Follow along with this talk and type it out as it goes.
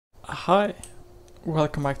Hi,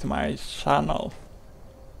 welcome back to my channel.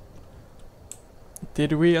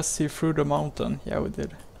 Did we just see through the mountain? Yeah, we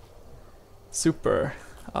did. Super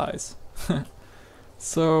eyes.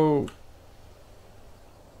 So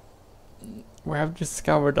we have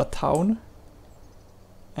discovered a town,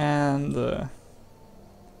 and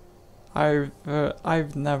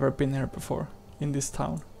I've never been here before in this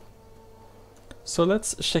town. So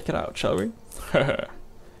let's check it out, shall we?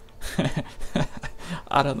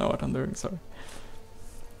 I don't know what I'm doing, sorry.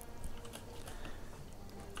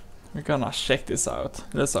 We're gonna check this out.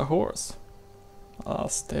 There's a horse. A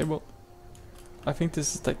stable. I think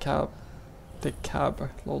this is the cab. The cab,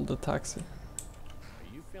 lol, the taxi.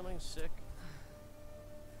 Are you feeling sick?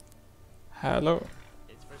 Hello.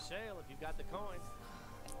 It's for sale if you've got the coins.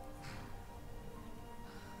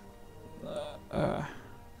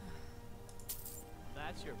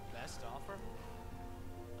 That's your best offer?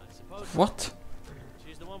 I suppose. What?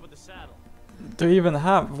 She's the one with the saddle. Do you even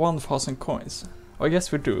have 1,000 coins? I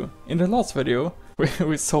guess we do. In the last video,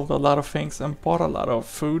 we sold a lot of things and bought a lot of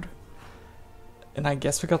food. And I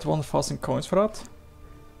guess we got 1,000 coins for that.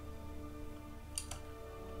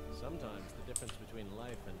 Sometimes the difference between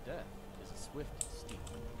life and death is swift and steep.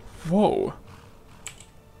 Whoa.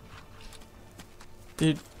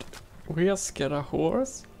 Did we just get a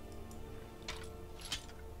horse?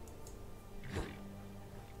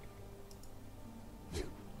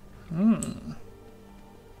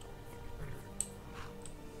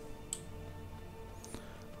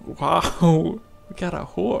 Wow, we got a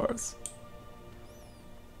horse.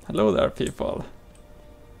 Hello there, people.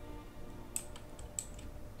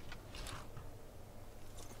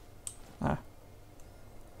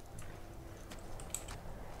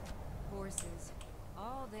 Horses,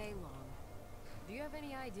 all day long. Do you have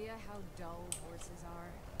any idea how dull horses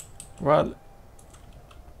are? Well,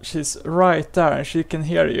 she's right there and she can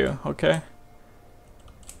hear you, okay?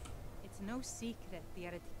 It's no secret,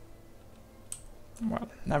 Berit. Well,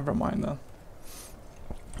 never mind then.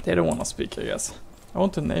 They don't want to speak, I guess. I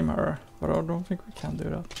want to name her, but I don't think we can do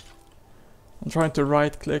that. I'm trying to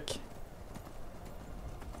right click.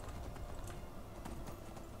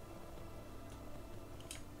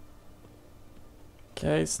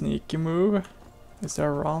 Okay, sneaky move. Is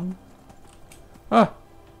there a run? Ah!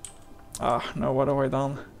 Ah, no, what have I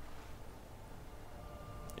done?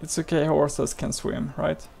 It's okay, horses can swim,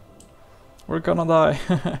 right? We're gonna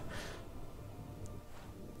die.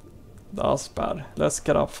 That's bad. Let's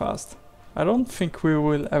get up fast. I don't think we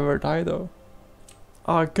will ever die though.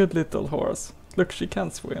 Ah, good little horse. Look, she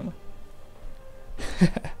can swim.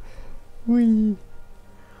 Whee!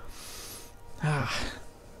 Ah.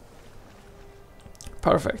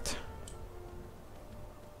 Perfect.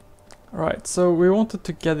 Alright, so we wanted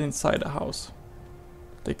to get inside the house.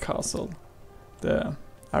 The castle. The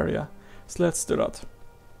area. So let's do that.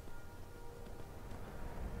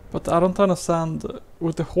 But I don't understand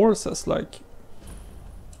with the horses, like,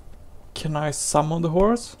 can I summon the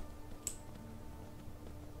horse?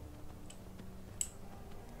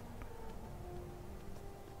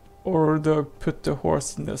 Or do I put the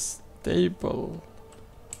horse in the stable?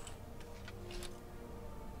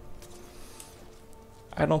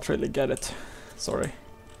 I don't really get it. Sorry.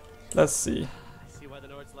 Let's see. I see why the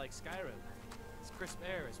Nords like Skyrim. This crisp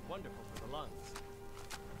air is wonderful for the lungs.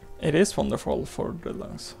 It is wonderful for the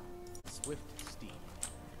lungs. Swift and steep.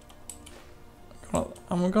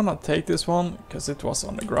 I'm gonna take this one because it was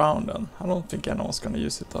on the ground and I don't think anyone's gonna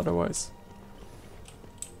use it otherwise.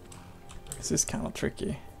 This is kind of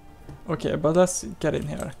tricky. Okay, but let's get in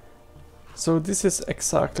here. So this is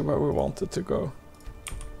exactly where we wanted to go.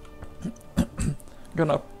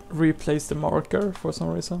 Gonna replace the marker for some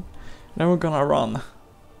reason. Then we're gonna run.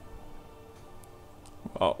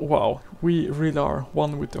 Wow, we really are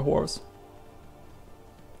one with the horse.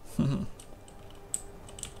 I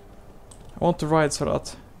want to ride so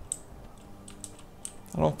that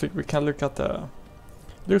I don't think we can look at the...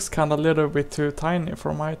 Looks kinda a little bit too tiny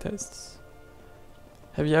for my tastes.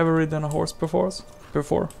 Have you ever ridden a horse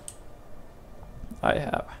before? I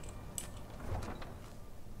have.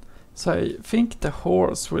 So I think the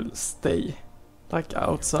horse will stay, like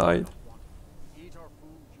outside. Eat our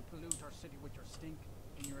food, you pollute our city with your stink,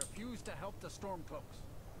 and you refuse to help the Stormcloaks.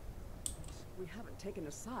 We haven't taken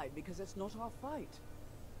a side because it's not our fight.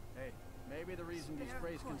 Hey, maybe the reason these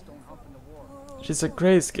Greyskins don't help in the war. She's a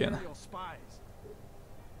greyskin. Imperial spies.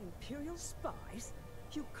 Imperial spies?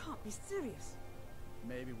 You can't be serious.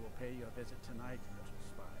 Maybe we'll pay you a visit tonight, little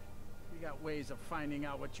spy. We got ways of finding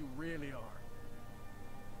out what you really are.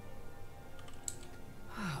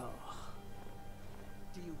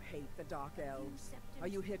 Do you hate the Dark Elves? Are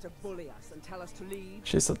you here to bully us and tell us to leave?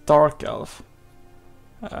 She's a dark elf.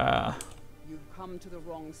 You've come to the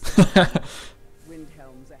wrong side.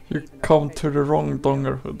 Windhelm's a You haven of come to faith the wrong and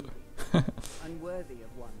Dongerhood. unworthy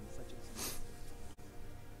of one such as you.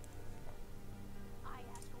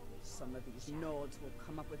 Some of these Nords will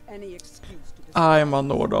come up with any excuse to I'm a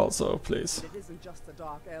Nord also, please. But it isn't just the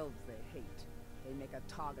Dark Elves they hate. They make a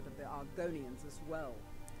target of the Argonians as well.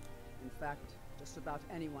 In fact, just about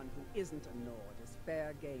anyone who isn't a Nord is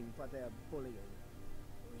fair game for their bullying.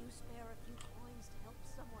 Will you spare a few coins to help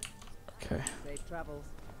someone who's Okay. Safe travels.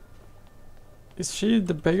 Is she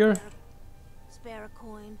the beggar? spare a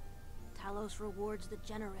coin? Talos rewards the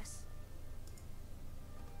generous.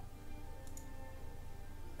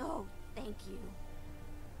 Oh, thank you.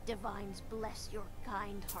 Divines bless your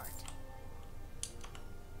kind heart.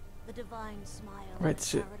 The divine smile Wait, of a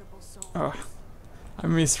she- charitable soul. Oh, I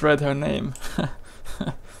misread her name.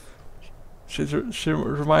 she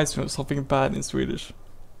reminds me of something bad in Swedish.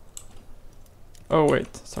 Oh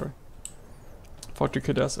wait, sorry. Thought you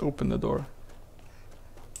could just open the door.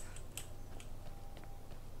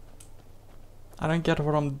 I don't get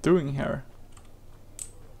what I'm doing here.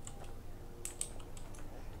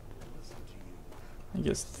 I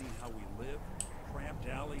guess. See how we live? Cramped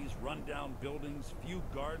alleys, run-down buildings, few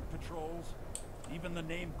guard patrols. Even the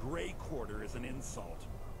name Grey Quarter is an insult.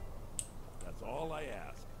 That's all I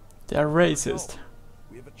ask. They're racist,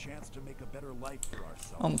 We have a chance to make a better life for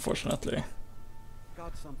ourselves. unfortunately.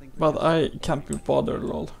 Got something for But you. I can't be bothered,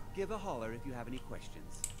 lol. Give a holler if you have any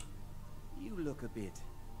questions. You look a bit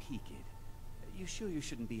peaked. You sure you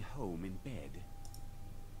shouldn't be home in bed?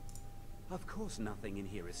 Of course nothing in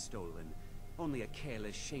here is stolen. Only a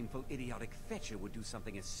careless, shameful, idiotic fetcher would do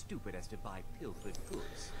something as stupid as to buy pilfered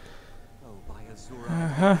goods. Oh, by Azura,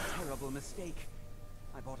 I made a terrible mistake.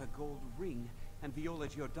 I bought a gold ring, and Viola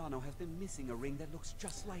Giordano has been missing a ring that looks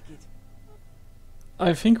just like it.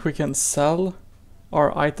 I think we can sell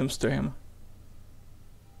our items to him.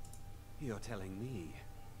 You're telling me.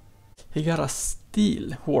 He got a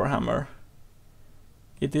steel warhammer.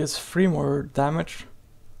 It deals 3 more damage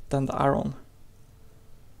than the iron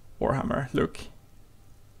warhammer. Look.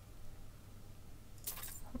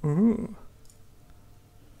 Ooh.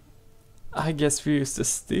 I guess we use the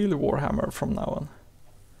steel warhammer from now on.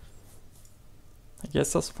 I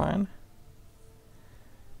guess that's fine.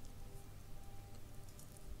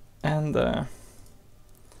 And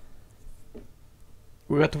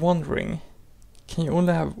we got 1 ring. Can you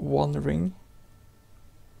only have 1 ring?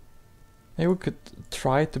 Maybe we could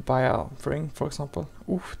try to buy a ring, for example.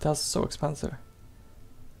 Oof, that's so expensive.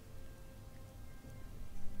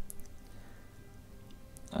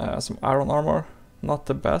 Some iron armor, not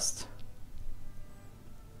the best.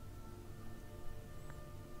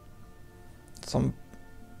 Some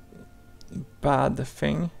bad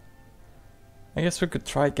thing. I guess we could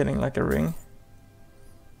try getting like a ring.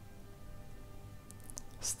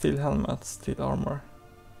 Steel helmet, steel armor.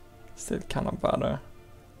 Still kind of bad.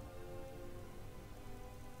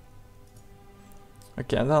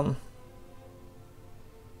 Okay, then.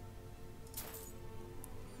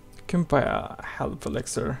 Can buy a health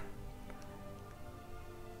elixir.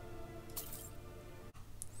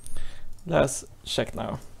 Let's check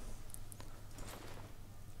now.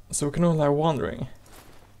 So we can only have 1 ring.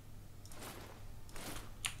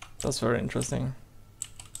 That's very interesting.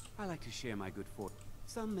 I like to share my good fortune.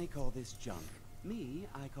 Some may call this junk. Me,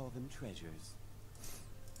 I call them treasures.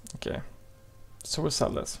 Okay, so we sell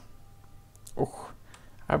this. Oh,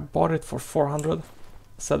 I bought it for 400,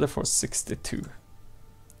 sell it for 62.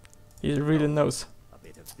 He really knows A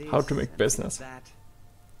bit of this, how to make a bit of business. that.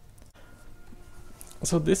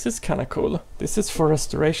 So this is kind of cool. This is for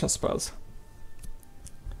restoration spells.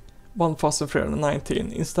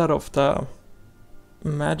 1319 instead of the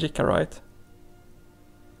Magicka, right?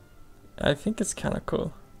 I think it's kind of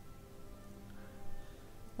cool.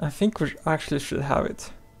 I think we actually should have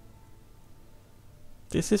it.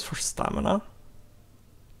 This is for stamina.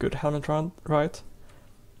 Good helmet round, right?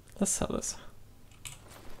 Let's sell this.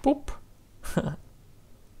 Boop.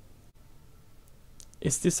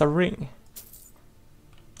 Is this a ring?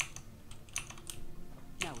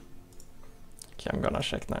 Now, Okay, I'm gonna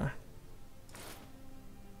check now.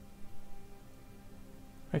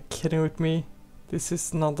 Are you kidding with me? This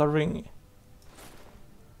is not a ring.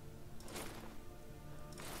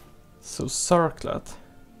 So circlet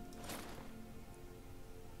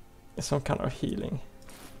is some kind of healing.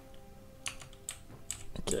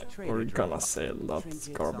 Okay, trader we're gonna drop, sell that trinkets,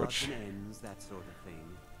 garbage. odds and ends, that sort of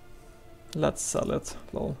thing. Let's sell it,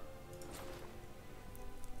 lol.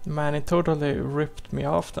 Man, it totally ripped me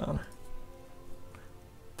off then.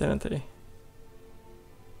 didn't he?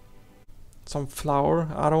 Some flour.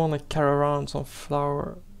 I don't want to carry around some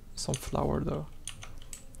flour. Some flour though.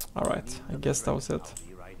 Alright, I guess that was it.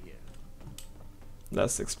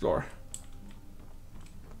 Let's explore.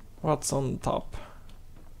 What's on top?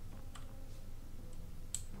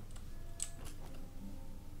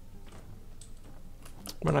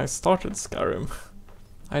 When I started Skyrim,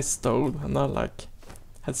 I stole and I like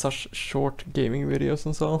had such short gaming videos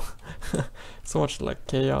and so. So much like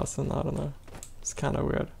chaos and I don't know. It's kind of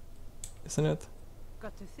weird, isn't it?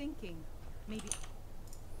 Got to thinking. Maybe.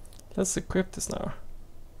 Let's equip this now.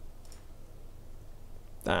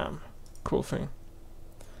 Damn, cool thing.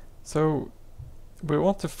 So we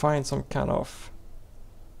want to find some kind of.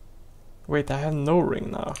 Wait, I have no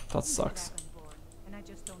ring now. That sucks. And I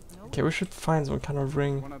just don't know. Okay, we should find some kind of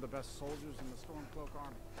ring. One of the best soldiers in the Stormcloak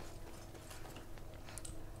army.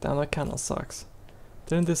 Damn, that kind of sucks.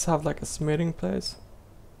 Didn't this have like a smithing place?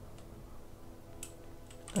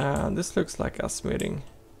 This looks like a smithing,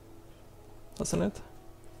 doesn't it?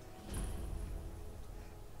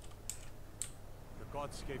 The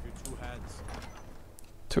gods gave you 2 hands.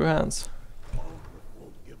 2 hands.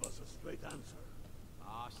 Won't give us a straight answer.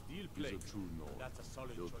 Ah, steel plate. He's a true Nord. That's a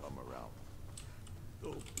solid He'll choice. come around.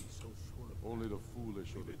 Don't be so sure of Only the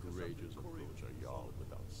foolish or the courageous approach a Jarl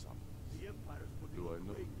without summons. the Empire's putting Do I a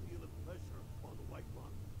know? great deal of pressure on the White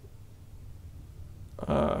One.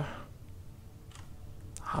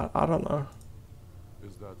 I don't know.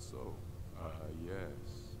 Is that so?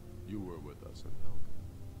 Yes. You were with us in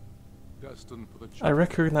Helgen. Destined for the I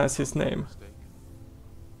recognize his name. Mistaken.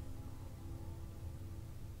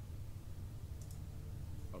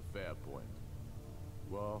 A fair point.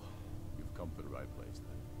 Well, you've come to the right place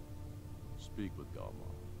then. Speak with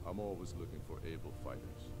Galmar. I'm always looking for able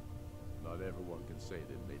fighters. Not everyone can say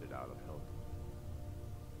they made it out of Helgen.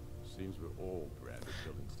 Seems we're all branded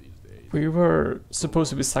villains these days. We were supposed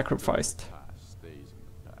to be sacrificed. The past stays in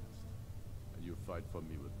the past, and you fight for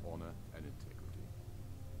me with honor and integrity.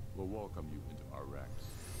 We'll welcome you into our ranks.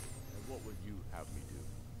 And what would you have me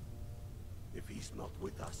do? If he's not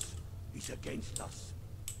with us, he's against us.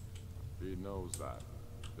 He knows that.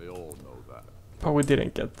 They all know that. But we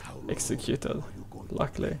didn't get executed,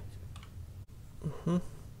 luckily.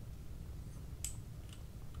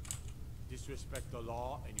 Disrespect the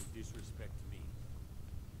law and you disrespect me.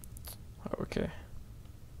 Okay.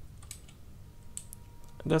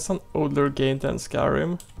 There's an older game than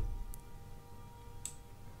Skyrim.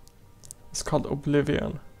 It's called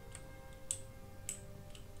Oblivion.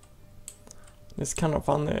 It's kind of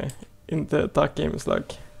funny. In that game, it's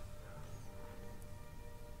like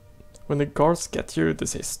when the guards get you, they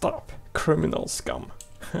say stop, criminal scum.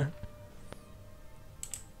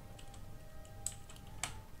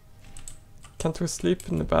 Can't we sleep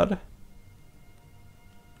in the bed?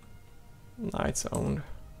 Nah, it's owned.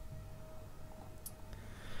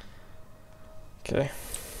 Okay.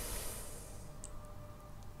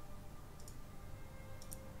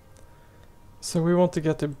 So we want to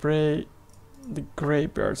get the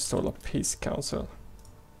Greybeards to a peace council.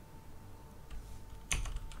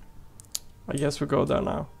 I guess we go there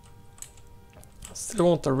now. I still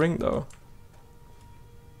want the ring though.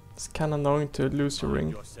 It's kinda annoying to lose your ring.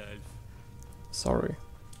 Yourself. Sorry.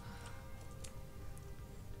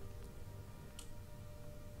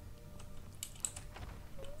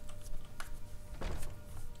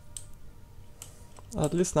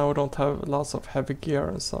 At least now we don't have lots of heavy gear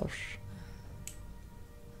and such.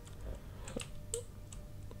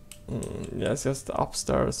 Yes, just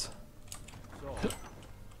upstairs.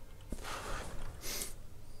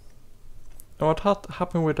 And what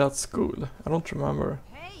happened with that school? I don't remember.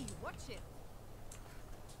 Hey, watch it.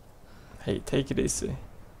 Hey, take it easy.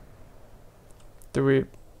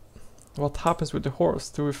 What happens with the horse?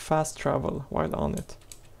 Do we fast travel while on it?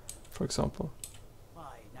 For example.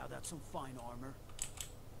 Aye, now that's some fine armor.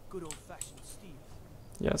 Good old-fashioned steel.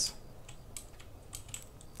 Yes.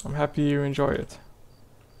 I'm happy you enjoy it.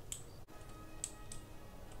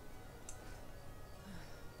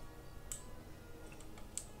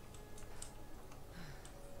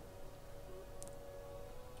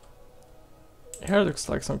 Here looks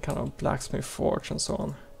like some kind of blacksmith forge and so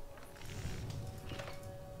on.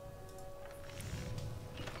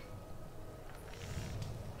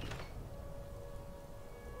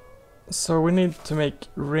 So we need to make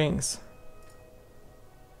rings.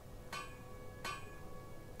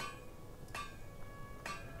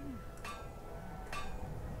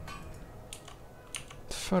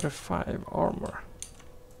 $35 armor.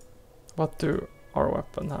 What do our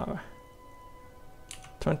weapon have?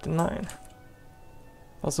 29.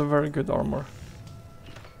 That's a very good armor.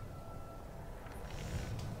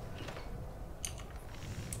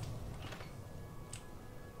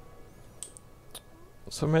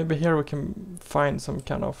 So maybe here we can find some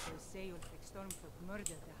kind of... They say Ulfric Stormcloak murdered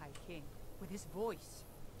the High King with his voice,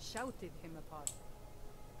 shouted him apart.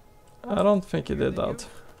 I don't think he did that.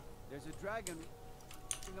 There's a dragon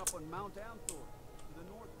up on Mount Anthor to the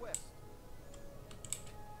northwest.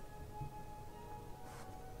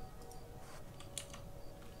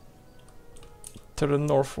 To the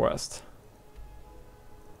northwest.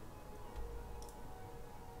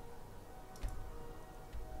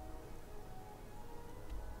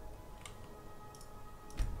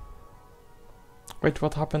 Wait,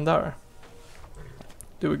 what happened there?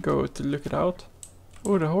 Do we go to look it out?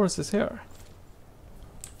 Oh, the horse is here.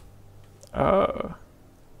 Oh.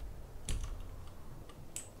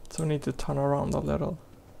 So we need to turn around a little.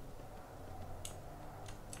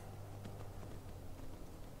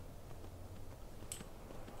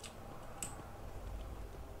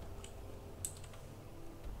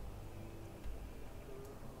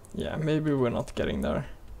 Yeah, maybe we're not getting there.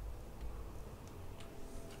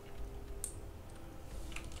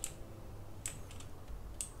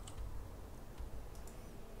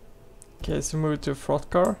 Okay, so move to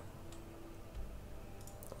Frotgar.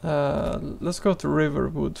 Let's go to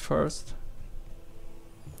Riverwood first.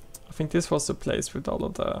 I think this was the place with all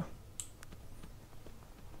of the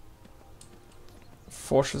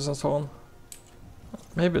forces and so on.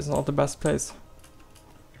 Maybe it's not the best place.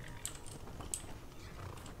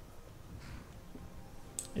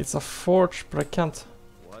 It's a forge, but I can't.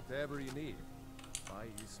 Whatever you need. Buy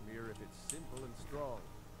you smear if it's simple and strong.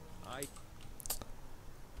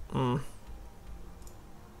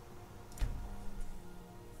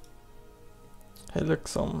 Hey, look,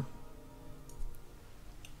 some.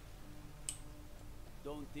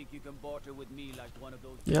 Don't think you can barter with me like one of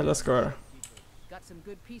those. Yeah, let's go there. Got some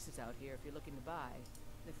good pieces out here if you're looking to buy.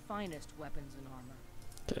 The finest weapons and armor.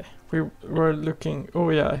 Okay, we were looking. Oh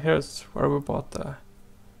yeah, here's where we bought the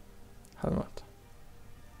helmet.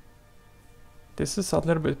 This is a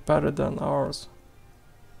little bit better than ours.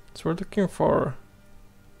 So we're looking for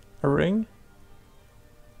a ring.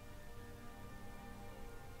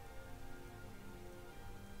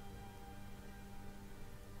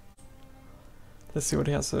 Let's see what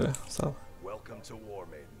he has to sell. Welcome to War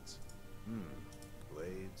Maidens.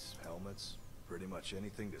 Blades, helmets, pretty much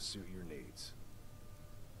anything to suit your needs.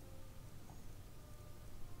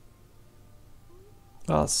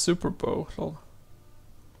 Super bow. Lol.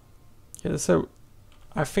 Yeah, so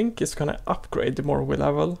I think it's gonna upgrade the more we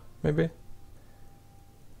level, maybe.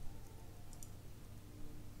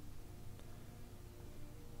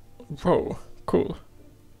 Whoa, cool.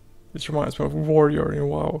 This reminds me of Warrior in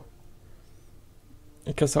WoW.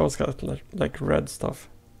 Because I was got like red stuff.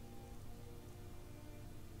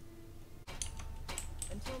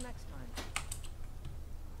 Until next time.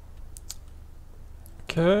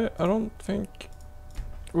 Okay, I don't think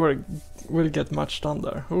we'll get much done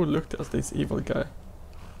there. Oh, look at this evil guy.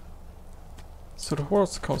 So the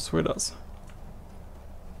horse comes with us.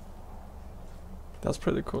 That's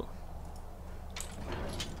pretty cool.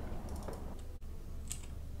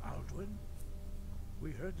 Aldwin?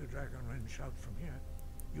 We heard the Dragonren shout from here.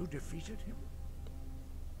 You defeated him?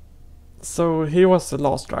 So he was the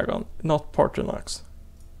last dragon, not Parthenax.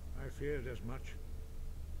 I feared as much.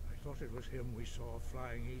 I thought it was him we saw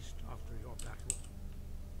flying east after your battle.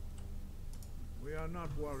 We are not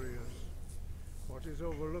warriors. What is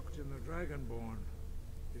overlooked in the Dragonborn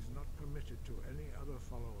is not permitted to any other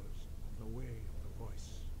followers of the Way of the Voice.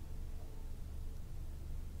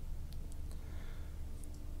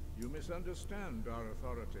 You misunderstand our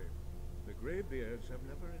authority. The Greybeards have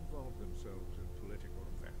never involved themselves in political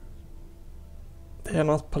affairs. They are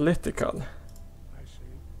not political. I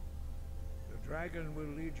see. The dragon will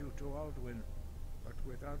lead you to Aldwin, but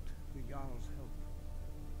without the Jarl's help.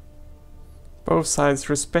 Both sides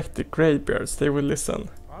respect the Greybeards, they will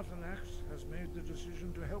listen. Parthenax has made the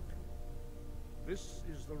decision to help you. This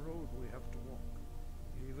is the road we have to walk.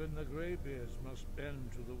 Even the Greybeards must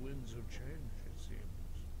bend to the winds of change, it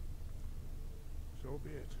seems. So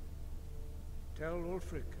be it. Tell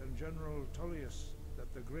Ulfric and General Tullius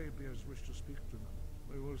that the Greybeards wish to speak to them.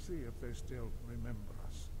 We will see if they still remember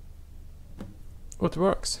us. It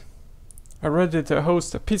works. I'm ready to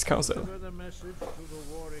host a peace council. Deliver the message to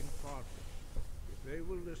the warring party. If they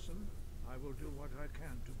will listen, I will do what I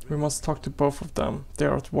can to bring. We must talk to both of them. They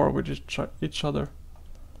are at war with each other.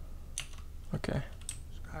 Okay.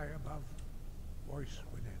 Sky above, voice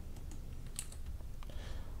within.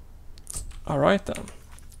 Alright then.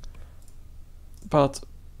 But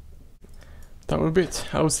that will be it.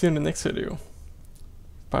 I will see you in the next video.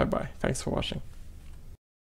 Bye bye. Thanks for watching.